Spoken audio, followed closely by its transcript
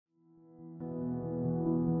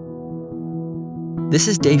This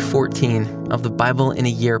is day 14 of the Bible in a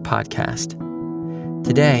Year podcast.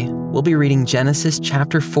 Today, we'll be reading Genesis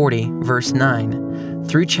chapter 40, verse 9,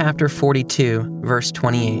 through chapter 42, verse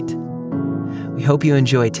 28. We hope you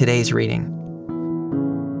enjoy today's reading.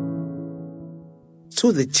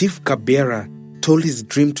 So the chief cupbearer told his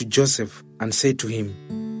dream to Joseph and said to him,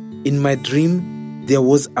 "In my dream there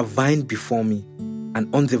was a vine before me, and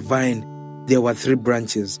on the vine there were 3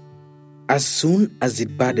 branches. As soon as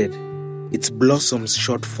it budded, its blossoms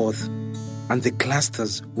shot forth, and the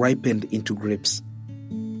clusters ripened into grapes.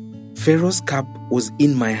 Pharaoh's cup was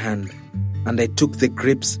in my hand, and I took the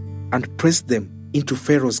grapes and pressed them into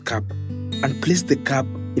Pharaoh's cup, and placed the cup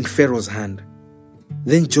in Pharaoh's hand."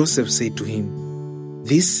 Then Joseph said to him,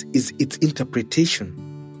 "This is its interpretation.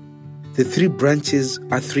 The 3 branches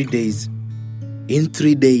are 3 days. In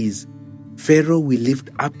 3 days, Pharaoh will lift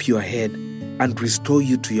up your head and restore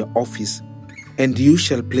you to your office, and you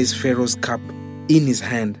shall place Pharaoh's cup in his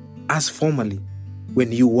hand as formerly,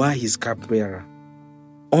 when you were his cupbearer.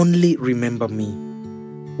 Only remember me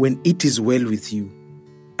when it is well with you,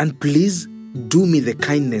 and please do me the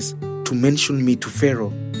kindness to mention me to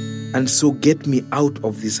Pharaoh, and so get me out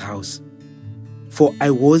of this house. For I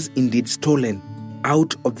was indeed stolen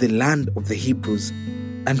out of the land of the Hebrews,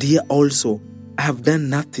 and here also I have done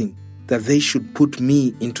nothing that they should put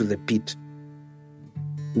me into the pit."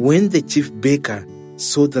 When the chief baker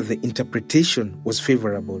saw that the interpretation was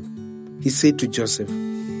favorable, he said to Joseph,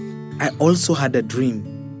 "I also had a dream.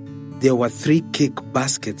 There were 3 cake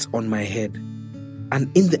baskets on my head, and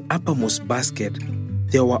in the uppermost basket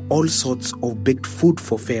there were all sorts of baked food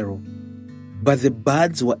for Pharaoh. But the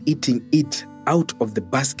birds were eating it out of the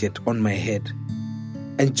basket on my head."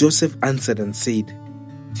 And Joseph answered and said,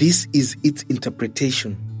 "This is its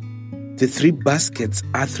interpretation. The 3 baskets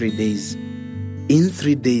are 3 days. In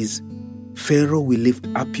 3 days, Pharaoh will lift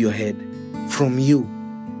up your head from you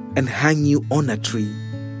and hang you on a tree,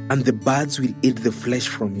 and the birds will eat the flesh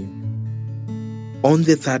from you." On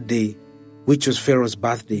the 3rd day, which was Pharaoh's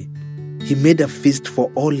birthday, he made a feast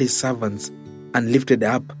for all his servants and lifted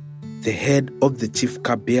up the head of the chief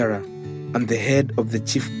cupbearer and the head of the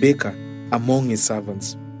chief baker among his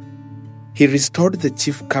servants. He restored the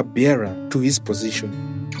chief cupbearer to his position,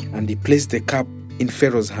 and he placed the cup in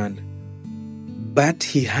Pharaoh's hand. But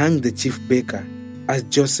he hung the chief baker as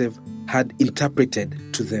Joseph had interpreted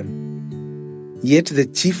to them. Yet the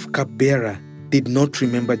chief cupbearer did not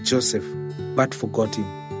remember Joseph, but forgot him.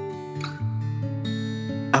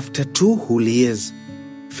 After 2 whole years,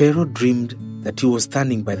 Pharaoh dreamed that he was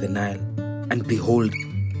standing by the Nile, and behold,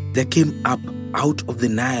 there came up out of the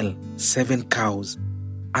Nile 7 cows,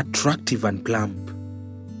 attractive and plump,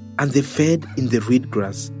 and they fed in the reed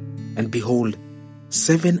grass, and behold,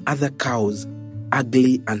 7 other cows,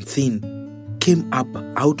 ugly and thin, came up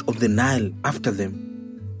out of the Nile after them,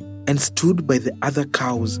 and stood by the other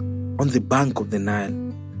cows on the bank of the Nile,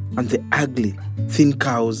 and the ugly, thin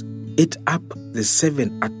cows ate up the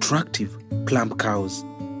 7 attractive, plump cows.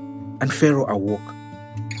 And Pharaoh awoke,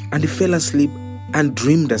 and he fell asleep and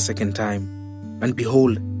dreamed a second time, and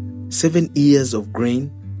behold, 7 ears of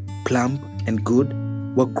grain, plump and good,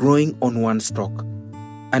 were growing on one stalk,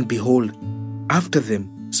 and behold, after them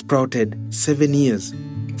sprouted 7 ears,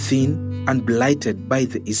 thin and blighted by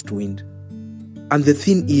the east wind. And the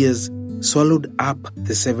thin ears swallowed up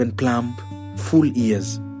the 7 plump, full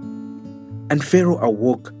ears. And Pharaoh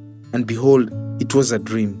awoke, and behold, it was a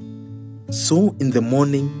dream. So in the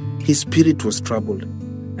morning his spirit was troubled,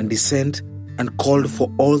 and he sent and called for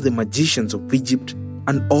all the magicians of Egypt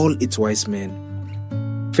and all its wise men.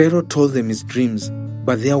 Pharaoh told them his dreams,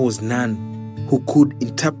 but there was none who could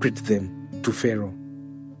interpret them to Pharaoh.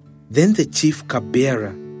 Then the chief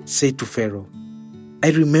cupbearer said to Pharaoh,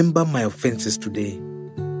 "I remember my offenses today.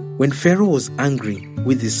 When Pharaoh was angry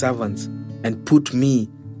with his servants and put me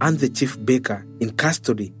and the chief baker in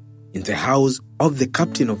custody in the house of the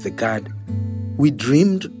captain of the guard, we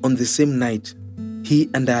dreamed on the same night, he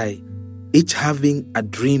and I, each having a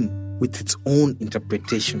dream with its own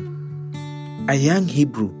interpretation. A young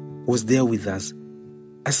Hebrew was there with us,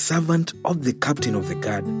 a servant of the captain of the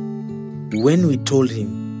guard. When we told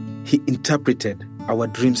him, he interpreted our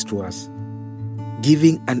dreams to us,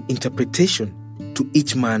 giving an interpretation to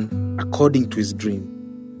each man according to his dream.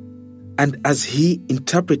 And as he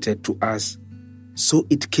interpreted to us, so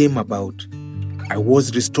it came about. I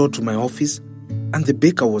was restored to my office, and the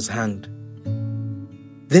baker was hanged."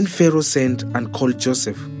 Then Pharaoh sent and called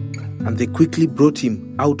Joseph, and they quickly brought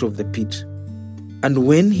him out of the pit. And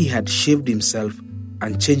when he had shaved himself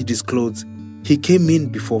and changed his clothes, he came in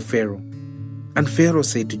before Pharaoh. And Pharaoh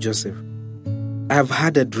said to Joseph, "I have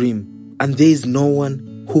had a dream, and there is no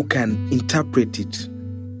one who can interpret it.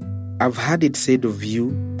 I've heard it said of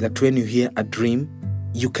you that when you hear a dream,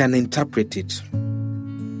 you can interpret it."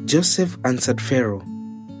 Joseph answered Pharaoh,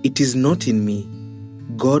 "It is not in me.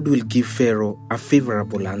 God will give Pharaoh a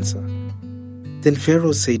favorable answer." Then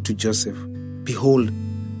Pharaoh said to Joseph, "Behold,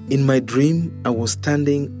 in my dream I was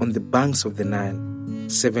standing on the banks of the Nile.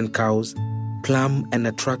 7 cows, plump and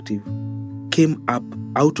attractive, came up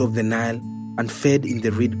out of the Nile and fed in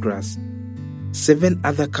the reed grass. 7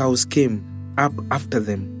 other cows came up after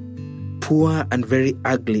them, poor and very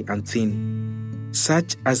ugly and thin,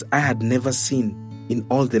 such as I had never seen in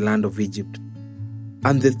all the land of Egypt.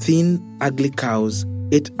 And the thin, ugly cows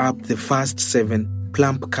ate up the first 7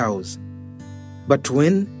 plump cows. But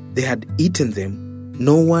when they had eaten them,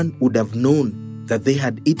 no one would have known that they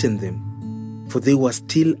had eaten them, for they were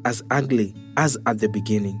still as ugly as at the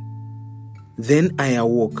beginning. Then I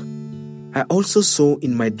awoke. I also saw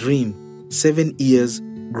in my dream 7 ears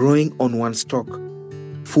growing on one stalk,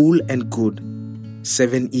 full and good,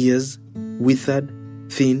 7 ears, withered,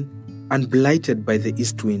 thin, and blighted by the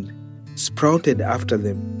east wind, sprouted after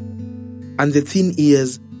them. And the thin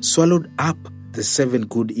ears swallowed up the 7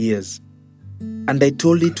 good ears. And I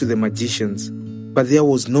told it to the magicians, but there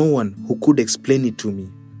was no one who could explain it to me."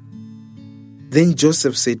 Then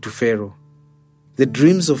Joseph said to Pharaoh, "The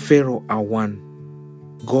dreams of Pharaoh are one.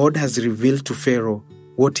 God has revealed to Pharaoh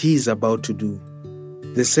what he is about to do.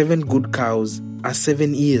 The 7 good cows are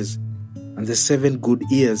 7 years, and the 7 good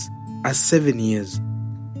ears are 7 years.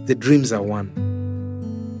 The dreams are one.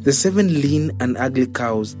 The 7 lean and ugly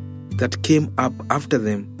cows that came up after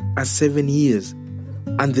them are 7 years,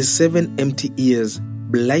 and the 7 empty ears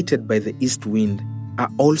blighted by the east wind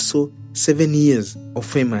are also 7 years of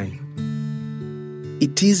famine.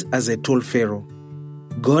 It is as I told Pharaoh.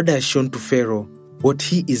 God has shown to Pharaoh what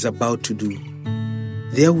he is about to do.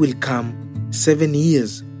 There will come 7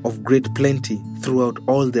 years of great plenty throughout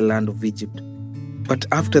all the land of Egypt. But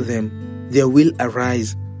after them there will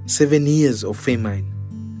arise 7 years of famine,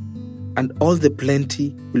 and all the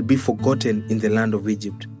plenty will be forgotten in the land of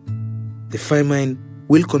Egypt. The famine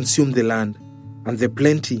will consume the land, and the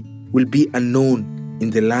plenty will be unknown in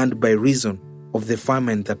the land by reason of the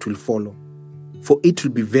famine that will follow, for it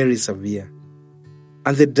will be very severe.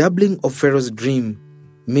 And the doubling of Pharaoh's dream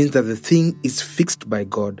means that the thing is fixed by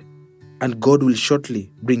God, and God will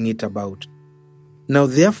shortly bring it about. Now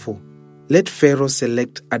therefore, let Pharaoh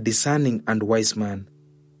select a discerning and wise man,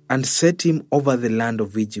 and set him over the land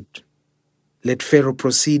of Egypt. Let Pharaoh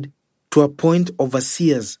proceed to appoint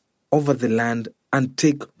overseers over the land, and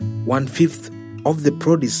take 1/5 of the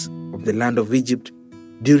produce of the land of Egypt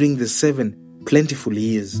during the 7 plentiful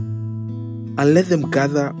years. And let them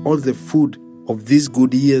gather all the food of these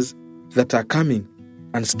good years that are coming,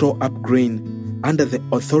 and store up grain under the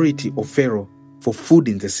authority of Pharaoh for food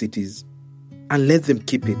in the cities, and let them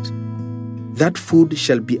keep it. That food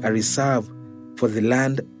shall be a reserve for the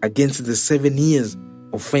land against the 7 years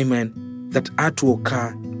of famine that are to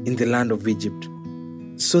occur in the land of Egypt,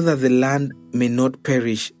 so that the land may not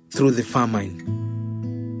perish through the famine."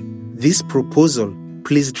 This proposal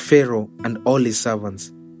pleased Pharaoh and all his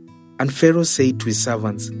servants. And Pharaoh said to his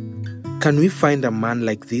servants, "Can we find a man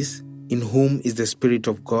like this, in whom is the Spirit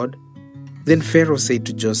of God?" Then Pharaoh said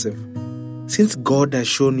to Joseph, "Since God has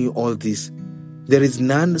shown you all this, there is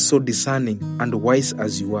none so discerning and wise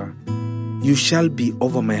as you are. You shall be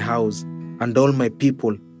over my house, and all my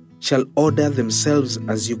people shall order themselves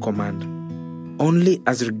as you command. Only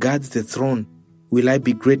as regards the throne will I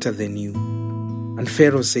be greater than you." And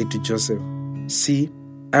Pharaoh said to Joseph, "See,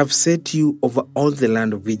 I have set you over all the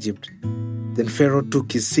land of Egypt." Then Pharaoh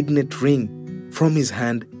took his signet ring from his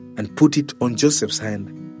hand and put it on Joseph's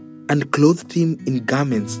hand, and clothed him in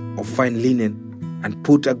garments of fine linen, and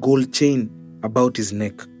put a gold chain about his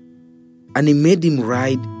neck. And he made him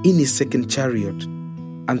ride in his second chariot,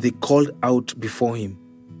 and they called out before him,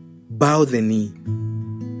 "Bow the knee."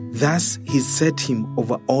 Thus he set him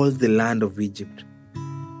over all the land of Egypt.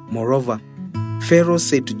 Moreover, Pharaoh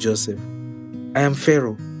said to Joseph, "I am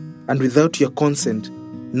Pharaoh, and without your consent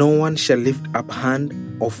no one shall lift up hand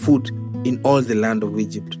or foot in all the land of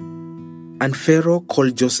Egypt." And Pharaoh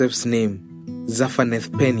called Joseph's name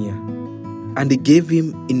Zaphanath-Paneah, and he gave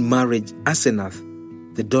him in marriage Asenath,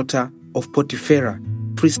 the daughter of Potipherah,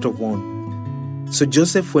 priest of On. So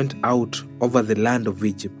Joseph went out over the land of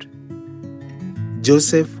Egypt.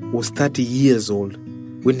 Joseph was 30 years old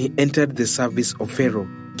when he entered the service of Pharaoh,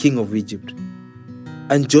 king of Egypt.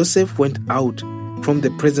 And Joseph went out from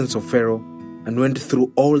the presence of Pharaoh and went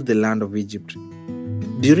through all the land of Egypt.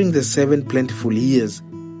 During the 7 plentiful years,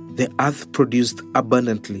 the earth produced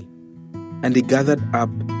abundantly. And he gathered up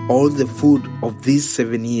all the food of these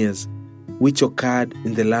 7 years, which occurred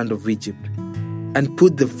in the land of Egypt, and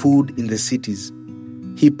put the food in the cities.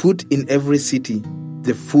 He put in every city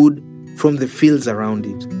the food from the fields around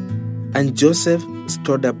it. And Joseph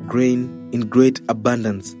stored up grain in great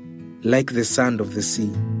abundance, like the sand of the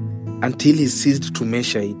sea, until he ceased to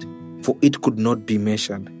measure it, for it could not be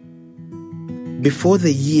measured. Before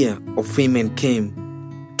the year of famine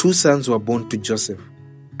came, 2 sons were born to Joseph.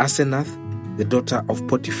 Asenath, the daughter of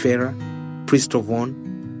Potiphera, priest of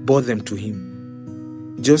On, bore them to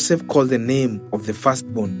him. Joseph called the name of the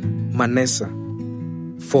firstborn Manasseh,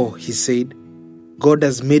 for he said, God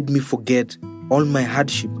has made me forget all my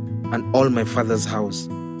hardship and all my father's house.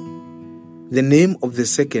 The name of the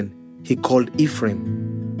second he called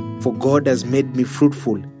Ephraim, for God has made me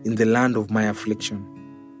fruitful in the land of my affliction.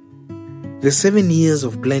 The 7 years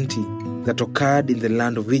of plenty that occurred in the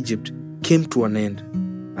land of Egypt came to an end,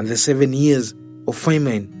 and the 7 years of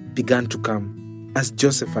famine began to come, as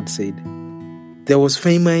Joseph had said. There was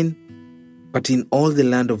famine, but in all the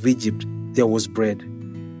land of Egypt there was bread.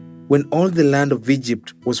 When all the land of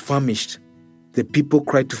Egypt was famished, the people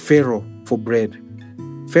cried to Pharaoh for bread.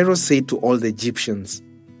 Pharaoh said to all the Egyptians,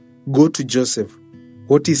 Go to Joseph.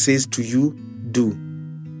 What he says to you, do.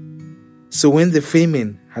 So when the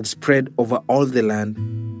famine had spread over all the land,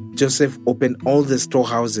 Joseph opened all the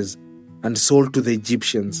storehouses and sold to the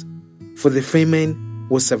Egyptians, for the famine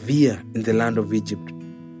was severe in the land of Egypt.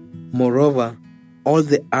 Moreover, all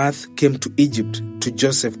the earth came to Egypt to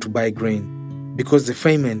Joseph to buy grain, because the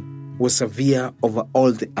famine was severe over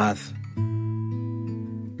all the earth.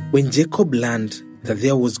 When Jacob learned that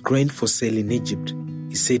there was grain for sale in Egypt,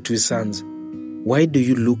 he said to his sons, Why do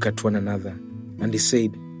you look at one another? And he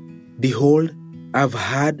said, Behold, I have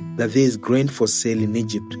heard that there is grain for sale in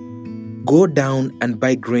Egypt. Go down and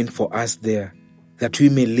buy grain for us there, that we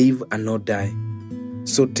may live and not die.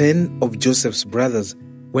 So 10 of Joseph's brothers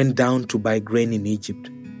went down to buy grain in Egypt.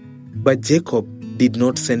 But Jacob did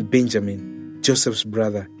not send Benjamin, Joseph's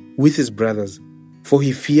brother, with his brothers, for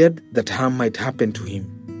he feared that harm might happen to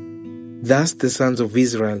him. Thus the sons of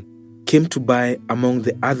Israel came to buy among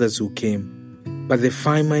the others who came, but the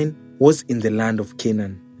famine was in the land of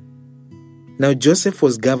Canaan. Now Joseph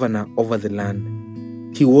was governor over the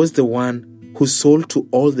land. He was the one who sold to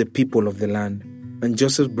all the people of the land, and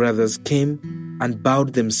Joseph's brothers came and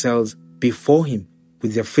bowed themselves before him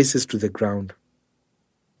with their faces to the ground.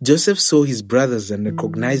 Joseph saw his brothers and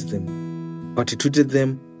recognized them, but he treated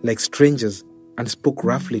them like strangers and spoke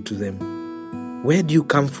roughly to them. Where do you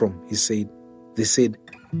come from? He said. They said,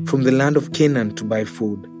 From the land of Canaan to buy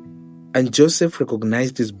food. And Joseph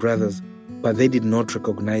recognized his brothers, but they did not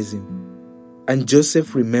recognize him. And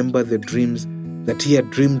Joseph remembered the dreams that he had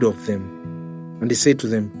dreamed of them. And he said to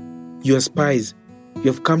them, You are spies.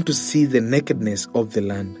 You have come to see the nakedness of the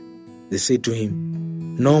land. They said to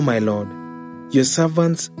him, No, my lord. Your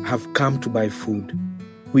servants have come to buy food.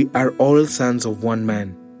 We are all sons of one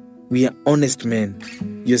man. We are honest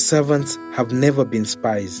men. Your servants have never been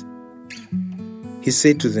spies. He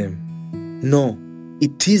said to them, No,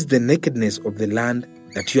 it is the nakedness of the land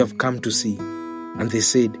that you have come to see. And they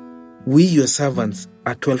said, We, your servants,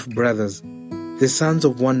 are 12 brothers, the sons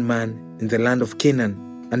of one man in the land of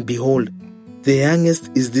Canaan. And behold, the youngest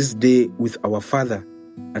is this day with our father,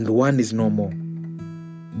 and one is no more.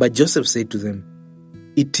 But Joseph said to them,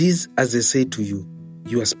 It is as they say to you,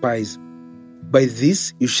 you are spies. By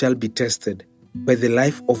this you shall be tested. By the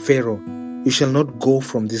life of Pharaoh, you shall not go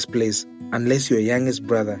from this place unless your youngest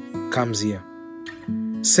brother comes here.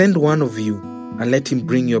 Send one of you and let him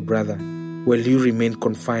bring your brother, while you remain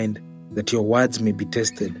confined, that your words may be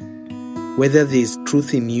tested, whether there is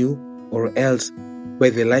truth in you, or else, by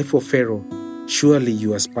the life of Pharaoh, surely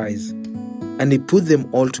you are spies. And he put them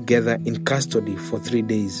all together in custody for 3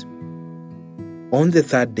 days. On the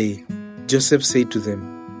 3rd day, Joseph said to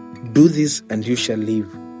them, Do this and you shall live,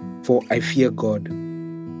 for I fear God.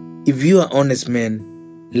 If you are honest men,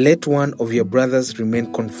 let one of your brothers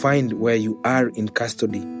remain confined where you are in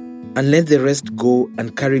custody, and let the rest go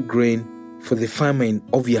and carry grain for the famine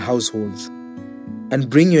of your households. And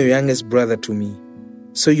bring your youngest brother to me,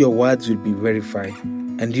 so your words will be verified,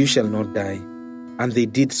 and you shall not die. And they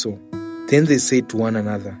did so. Then they said to one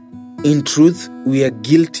another, In truth, we are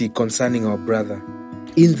guilty concerning our brother,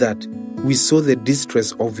 in that we saw the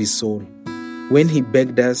distress of his soul, when he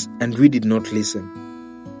begged us and we did not listen.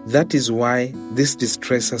 That is why this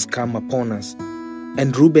distress has come upon us.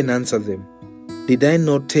 And Reuben answered them, Did I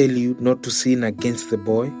not tell you not to sin against the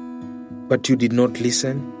boy? But you did not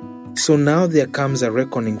listen. So now there comes a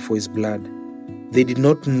reckoning for his blood. They did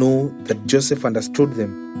not know that Joseph understood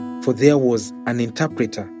them, for there was an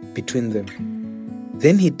interpreter between them.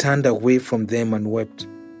 Then he turned away from them and wept.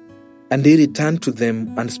 And he returned to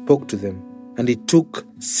them and spoke to them. And he took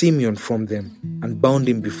Simeon from them and bound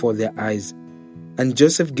him before their eyes. And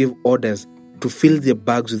Joseph gave orders to fill their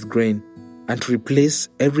bags with grain and to replace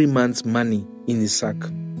every man's money in his sack,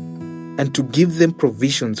 and to give them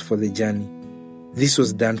provisions for the journey. This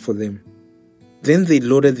was done for them. Then they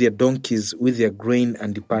loaded their donkeys with their grain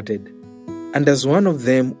and departed. And as one of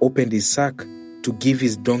them opened his sack to give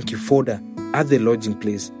his donkey fodder at the lodging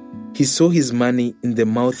place, he saw his money in the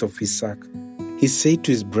mouth of his sack. He said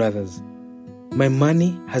to his brothers, "My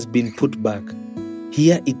money has been put back.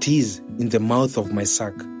 Here it is in the mouth of my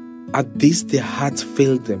sack." At this their hearts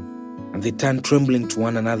failed them, and they turned trembling to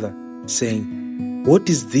one another, saying, "What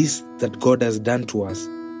is this that God has done to us?